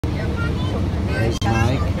There's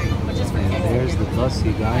Mike, and there's the bus,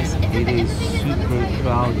 you guys. It is super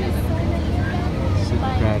crowded.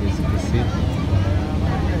 Super crowded, as you can see.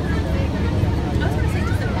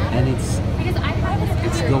 And it's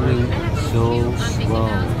going so slow.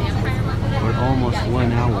 We're almost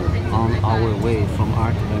 1 hour on our way from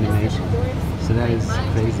Art of Animation. So that is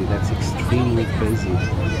crazy. That's extremely crazy.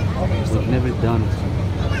 We've never done it.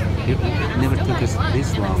 It never took us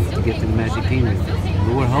this long to get to the Magic Kingdom.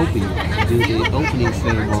 We were hoping to do the opening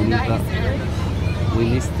ceremony, but we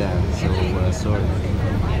missed that, so sorry.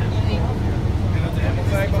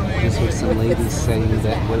 Just with some ladies saying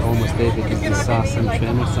that we're almost there because they saw some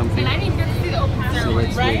trend or something. So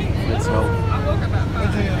let's wait, let's hope.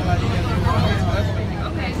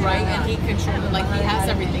 Right, and he controls, like he has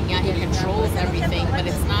everything. Yeah, he controls everything, but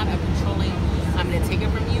it's not a controlling, I'm going to take it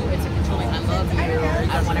from you. It's a controlling, I love you.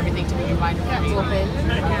 I want everything to be provided for you.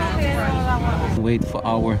 Wait for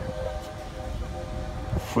our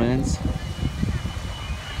friends.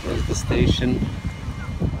 There's the station.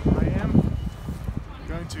 I am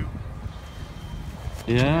going to.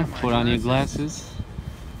 Yeah, put on your glasses.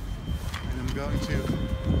 And I'm going to.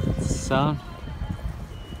 Sun.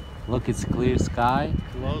 Look, it's clear sky,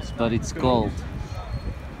 but it's cold.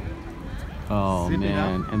 Oh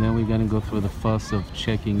man, and then we're gonna go through the fuss of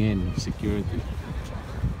checking in security.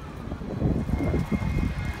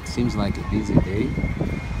 Seems like a busy day.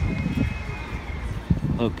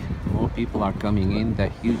 Look, more people are coming in.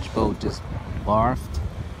 That huge boat just barfed.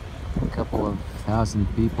 A couple of thousand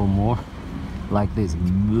people more. Like this.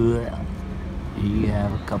 You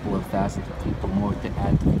have a couple of thousand people more to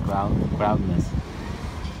add to the crowdness.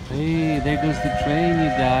 Hey, there goes the train, you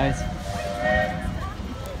guys.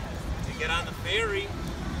 To get on the ferry.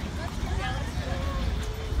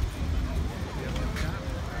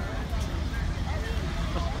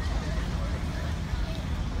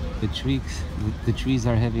 The trees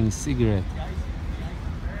are having a cigarette.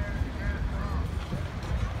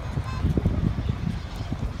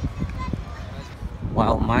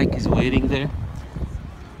 While Mike is waiting there,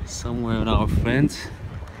 somewhere with our friends,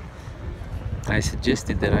 I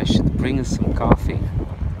suggested that I should bring us some coffee.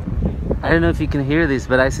 I don't know if you can hear this,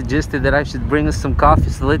 but I suggested that I should bring us some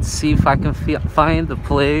coffee. So let's see if I can find a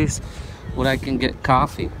place where I can get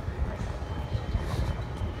coffee.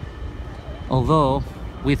 Although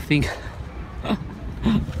we think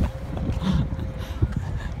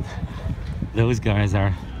those guys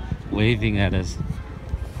are waving at us.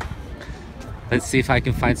 Let's see if I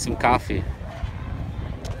can find some coffee.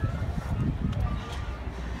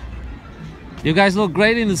 You guys look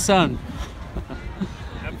great in the sun.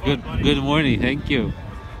 Good morning, thank you.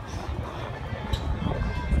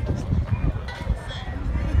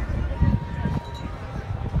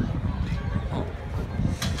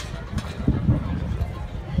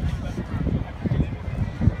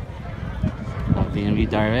 I'm being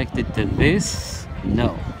redirected to this.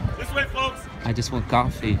 No. This way, folks. I just want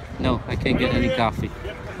coffee. No, I can't get any coffee.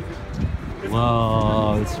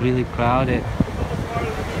 Whoa, it's really crowded.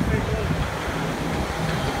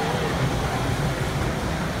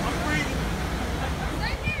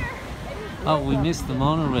 Oh, we missed the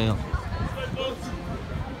monorail.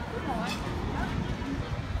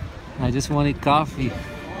 I just wanted coffee.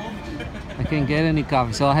 I can't get any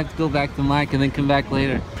coffee, so I'll have to go back to Mike and then come back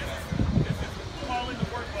later.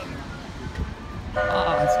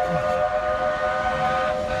 Oh, that's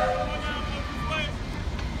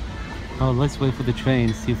cool. Oh, let's wait for the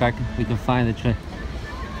train. See if we can find the train.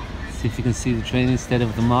 See if you can see the train instead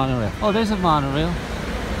of the monorail. Oh, there's a monorail.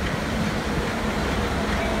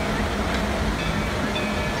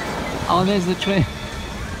 Oh, there's the train.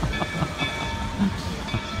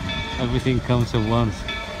 Everything comes at once.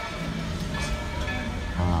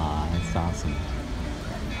 Ah, that's awesome.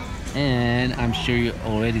 And I'm sure you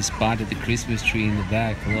already spotted the Christmas tree in the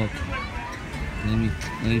back. Look, let me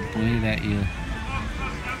point it at you.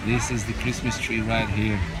 This is the Christmas tree right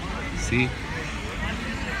here. See?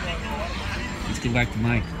 Let's go back to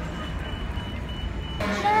Mike.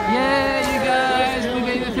 Yeah, you guys, we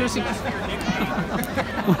made it through.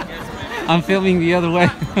 I'm filming the other way.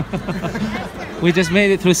 We just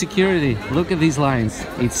made it through security. Look at these lines.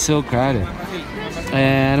 It's so crowded.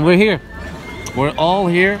 And we're here. We're all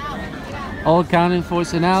here. All accounted for.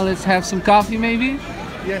 So now let's have some coffee maybe?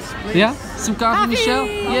 Yes, please. Yeah? Some coffee, Michelle?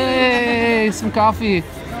 Yay! Some coffee.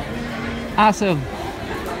 Awesome.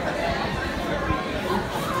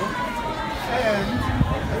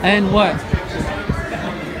 And what?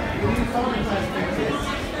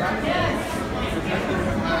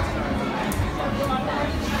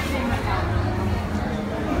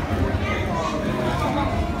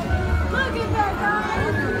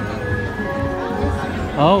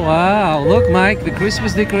 Oh wow, look Mike, the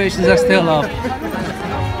Christmas decorations are still up.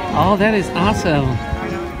 Oh, that is awesome.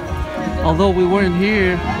 Although we weren't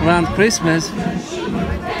here around Christmas,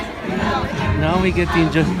 now we get to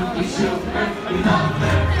enjoy.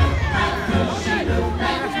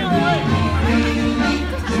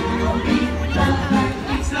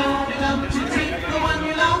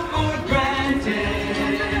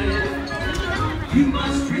 You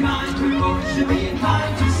must remind her or she'll be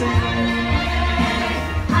inclined to say,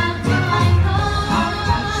 how do I know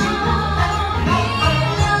he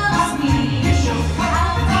loves me?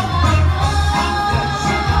 How do I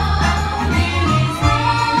know in his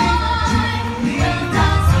life? Well,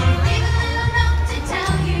 does he leave a little note to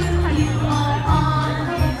tell you you are on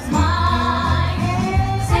his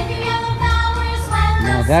mind? Send you yellow flowers when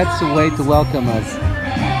Now that's the way to welcome us.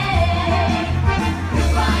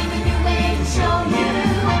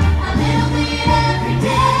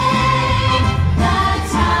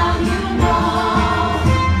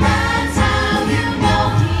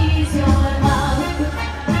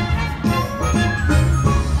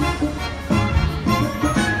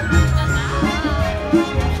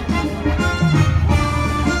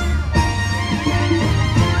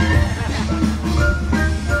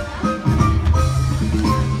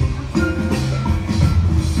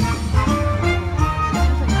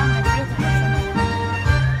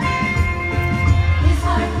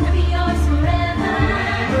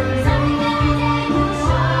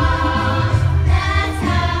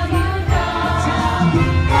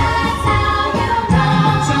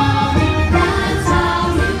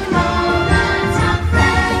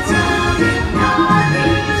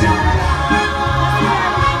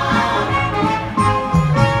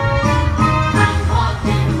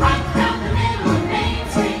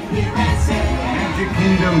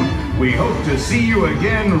 We hope to see you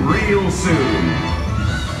again real soon.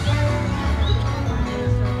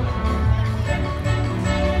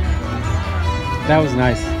 That was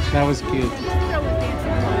nice. That was cute.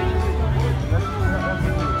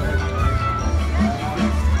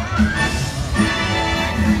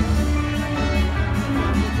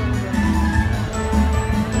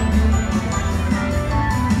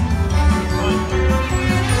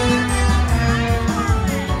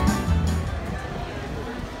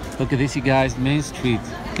 Look at this, you guys. Main Street,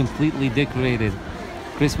 completely decorated,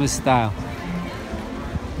 Christmas style.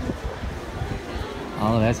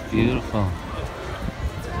 Oh, that's beautiful.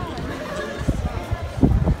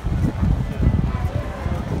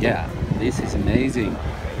 Yeah, this is amazing.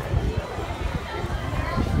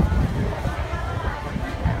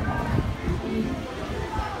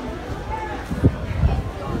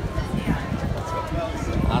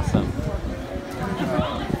 Awesome.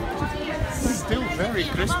 Still very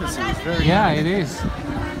Christmassy. It's very Yeah, it is.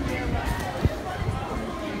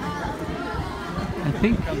 I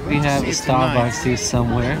think we have a Starbucks here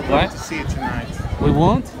somewhere. I'd love What? to see it tonight. We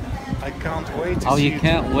won't? I can't wait to Oh, see you it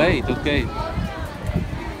can't tonight. wait. Okay.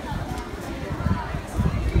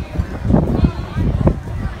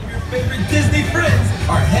 Your favorite Disney friends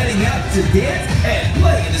are heading out to dance and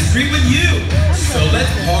play in the street with you. So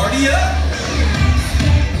let's party up.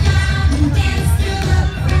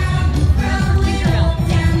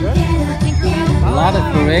 A lot of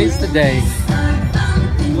parades today.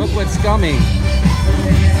 Look what's coming.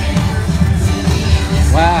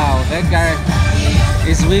 Wow, that guy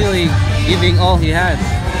is really giving all he has.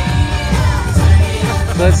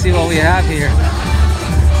 Let's see what we have here.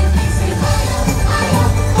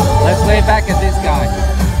 Let's wave back at this guy.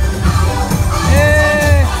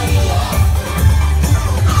 Hey!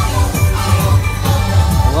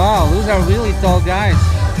 Wow, those are really tall guys.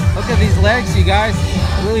 Look at these legs, you guys.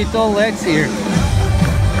 Really tall legs here.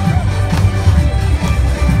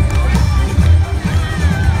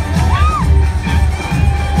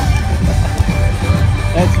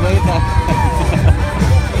 Let's wave back.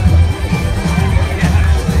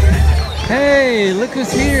 Hey, look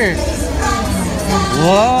who's here.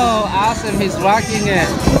 Whoa, awesome, he's rocking it.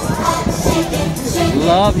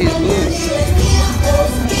 Love his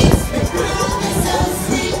boots.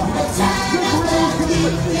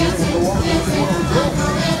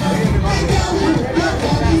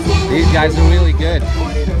 These guys are really good.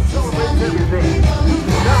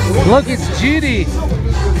 Look, it's Judy.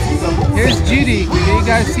 Here's Judy. Can you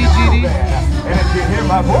guys see Judy? And if you hear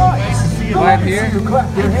my voice, Right here. you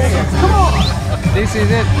clap your hands. Come on. This is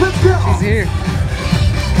it. She's here.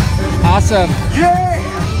 Awesome. Yeah.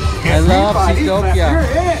 I love Everybody Zootopia. clap your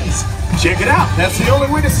hands. Check it out. That's the only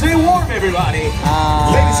way to stay warm, everybody.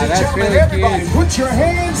 Ladies and That's gentlemen, really everybody, cute. put your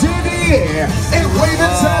hands in the air and wave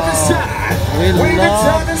it side to side. We Wave it love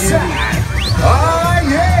side to Judy. side. Oh,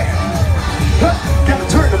 yeah. Huh, gotta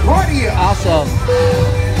turn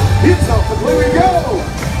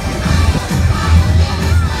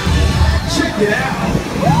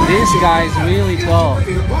guy is really tall.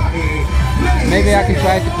 Maybe I can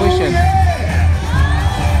try to push him.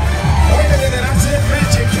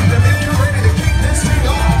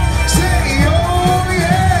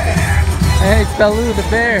 Hey, it's Baloo the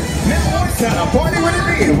bear. Party with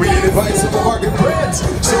me. We need advice from market friends.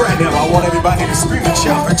 So right now, I want everybody to scream and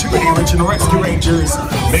shout for 2 of the original Rescue Rangers.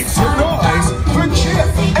 Make some noise for Chip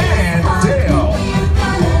and Dale.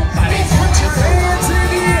 Put your hands in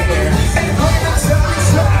the air and wave it side to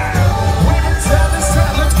side. Wave it side to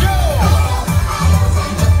side. Let's go.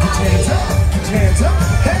 Put your hands up. Put your hands up.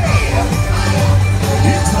 Hey.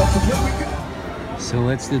 Hands up. Here we go. So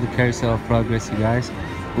let's do the carousel of progress, you guys.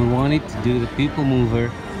 We wanted to do the people mover,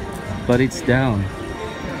 but it's down.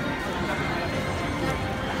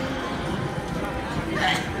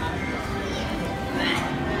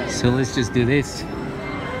 So let's just do this,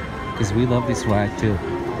 because we love this ride too.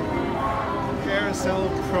 Carousel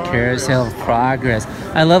of Progress. Carousel of Progress.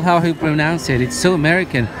 I love how he pronounced it. It's so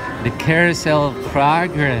American. The Carousel of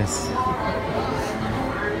Progress.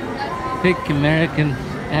 Thick American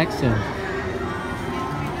accent.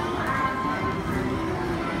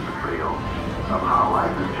 Of how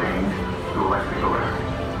life has changed to electric electric.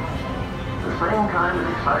 The same kind of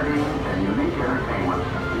exciting and unique entertainment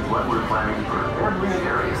is what we're planning for every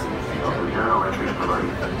area of the General Electric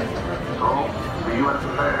Pavilion. So, see you at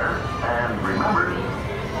the fair, and remember,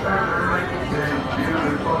 there's a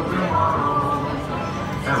beautiful tomorrow.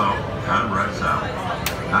 Hello, I'm Red South.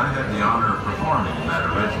 I had the honor of performing in that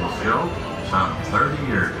original show some 30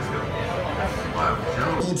 years ago. While the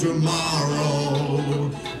show Tomorrow,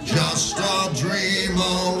 just a dream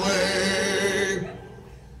away.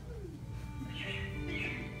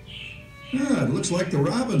 Yeah, it looks like the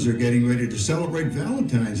Robins are getting ready to celebrate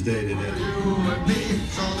Valentine's Day today. You and me,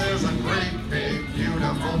 so there's a great, big,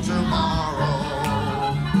 beautiful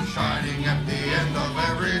tomorrow, shining at the end of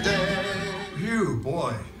every day. Phew,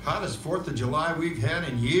 boy, hottest 4th of July we've had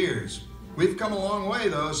in years. We've come a long way,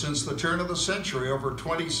 though, since the turn of the century, over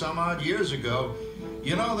 20-some-odd years ago.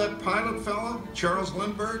 You know that pilot fella, Charles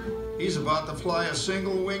Lindbergh? He's about to fly a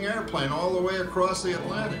single-wing airplane all the way across the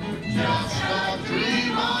Atlantic. Just a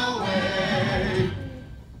dream away.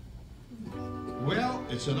 Well,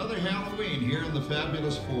 it's another Halloween here in the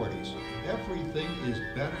fabulous 40s. Everything is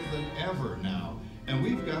better than ever now, and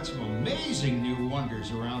we've got some amazing new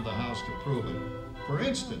wonders around the house to prove it. For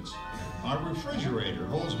instance, our refrigerator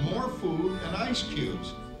holds more food and ice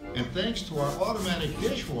cubes. And thanks to our automatic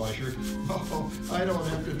dishwasher, oh, I don't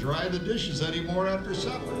have to dry the dishes anymore after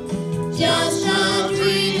supper. Just a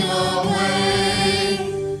dream away.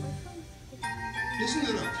 Isn't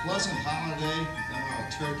it a pleasant holiday? Oh,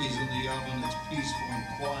 turkey's in the oven, it's peaceful and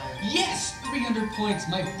quiet. Yes! 300 points,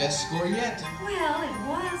 my best score yet. Well, it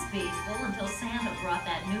was peaceful until Santa brought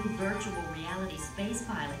that new virtual reality space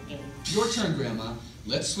pilot game. Your turn, Grandma.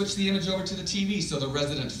 Let's switch the image over to the TV so the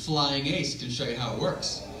resident flying ace can show you how it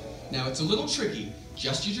works. Now, it's a little tricky.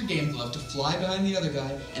 Just use your game glove to fly behind the other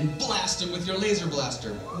guy and blast him with your laser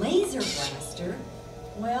blaster. Laser blaster?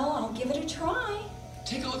 Well, I'll give it a try.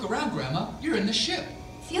 Take a look around, Grandma. You're in the ship.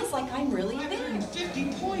 Feels like I'm really there.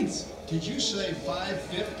 550 points. Did you say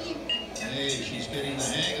 550? Hey, she's getting the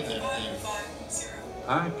hang of that thing.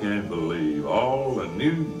 I can't believe all the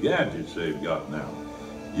new gadgets they've got now.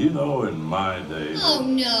 You know, in my day... Oh,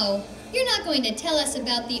 no. You're not going to tell us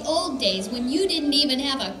about the old days when you didn't even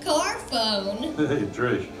have a car phone. Hey,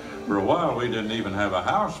 Trish, for a while we didn't even have a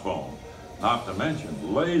house phone. Not to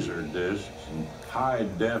mention laser discs and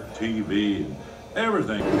high-def TV and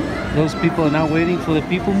everything. Those people are now waiting for the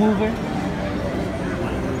people mover.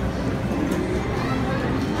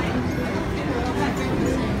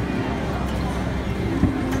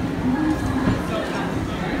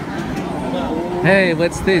 Hey,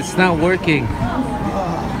 what's this? It's not working.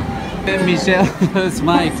 Michelle, it's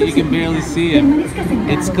Mike. You can barely see him.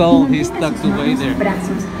 It's cold. He's tucked away there.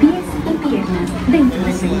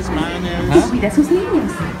 Huh?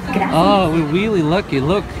 Oh, we're really lucky.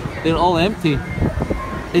 Look, they're all empty.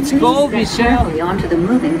 It's cold, Michelle. Onto the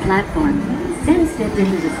moving platform. Then step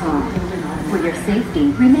into the car. For your safety,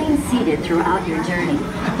 remain seated throughout your journey.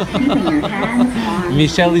 Keeping your hands, arms,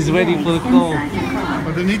 Michelle is waiting for the call.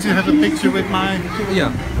 But I need to have a picture with my...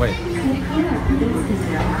 Yeah, wait.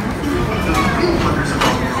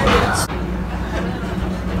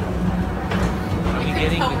 Are you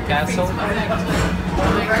getting the castle?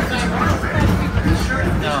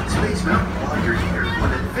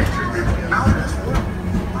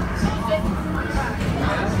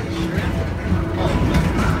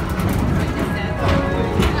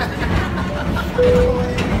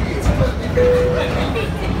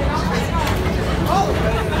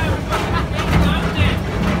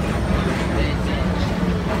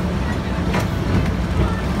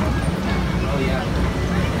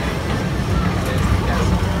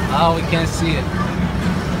 Oh, we can't see it.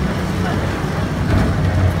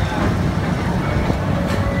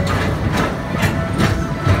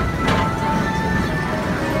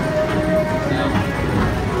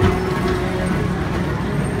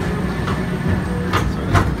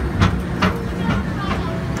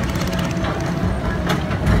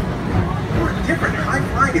 For a different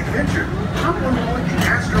high-flying adventure, hop on board the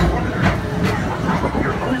Astro Orbiter.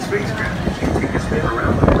 Your own spacecraft can take a spin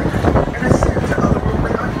around the planet and ascend to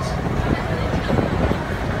otherworldly heights.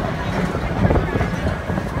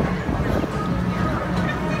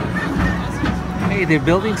 Hey, they're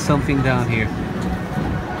building something down here.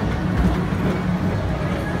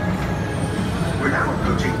 We're now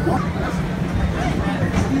approaching one.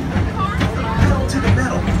 Pedal to the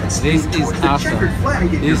metal and This speed is towards the awesome. checkered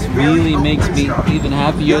flag in This your really very makes own me star. even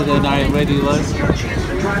happier than I already was. This is your chance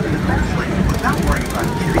to drive in the fast lane without worrying about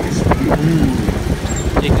hitting a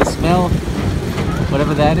speed. You can smell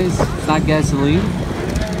whatever that is. It's not gasoline.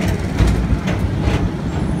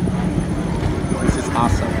 This is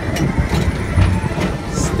awesome.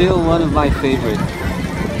 Still one of my favorites.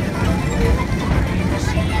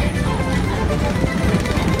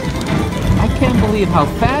 I can't believe how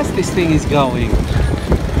fast this thing is going.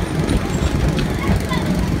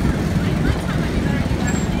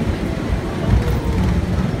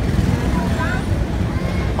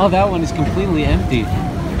 Oh, that one is completely empty.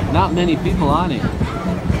 Not many people on it.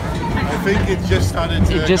 I think it just started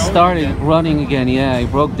to It just go started again. running again. Yeah, it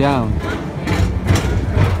broke down.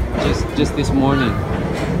 Just this morning.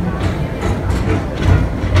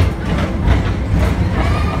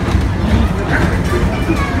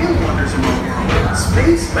 Real wonders of the world.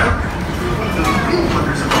 Space Mountain. The real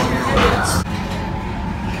wonders of the world.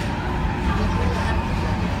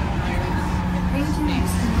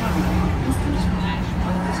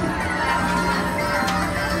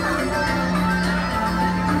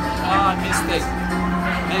 Ah, missed it.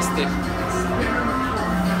 Missed it.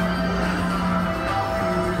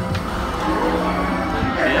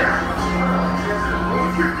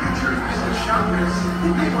 If you're interested in shoppers,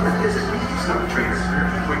 you may want to visit Star Trader,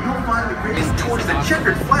 where you'll find the gradient towards the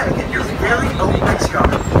checkered flag in your very own star.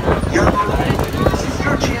 This is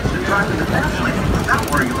your chance to drive in the fast lane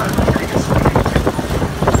without worrying about hitting a speed.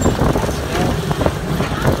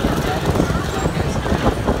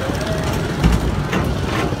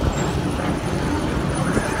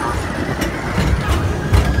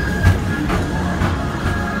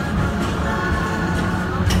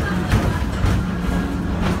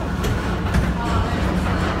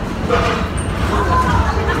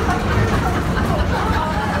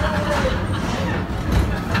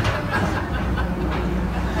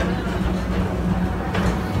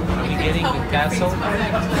 Are we getting the castle? Be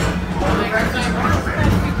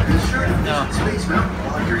sure to visit Space Mountain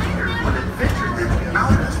while you're here for an adventure that's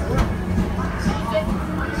out of this world.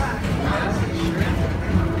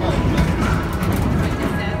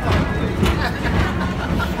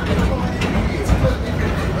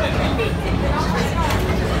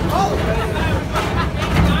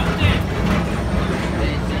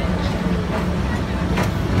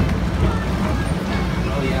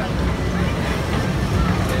 Oh yeah.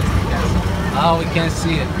 There's the castle. Oh, we can't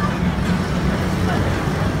see it.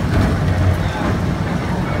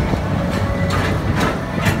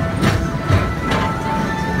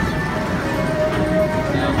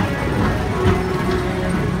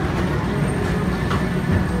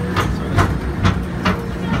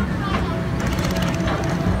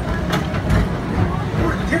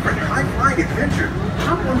 For a different high-flying adventure,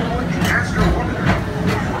 hop on board the Astro Orbiter.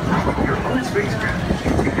 Your own spacecraft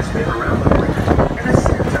can take a spin around the planet and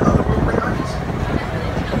ascend to otherworldly heights.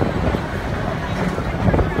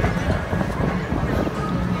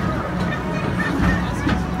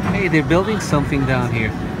 Hey, they're building something down here.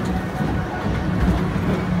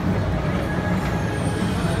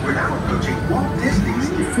 We're now approaching Walt Disney's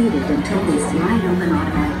Seated until this wide open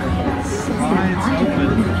automatic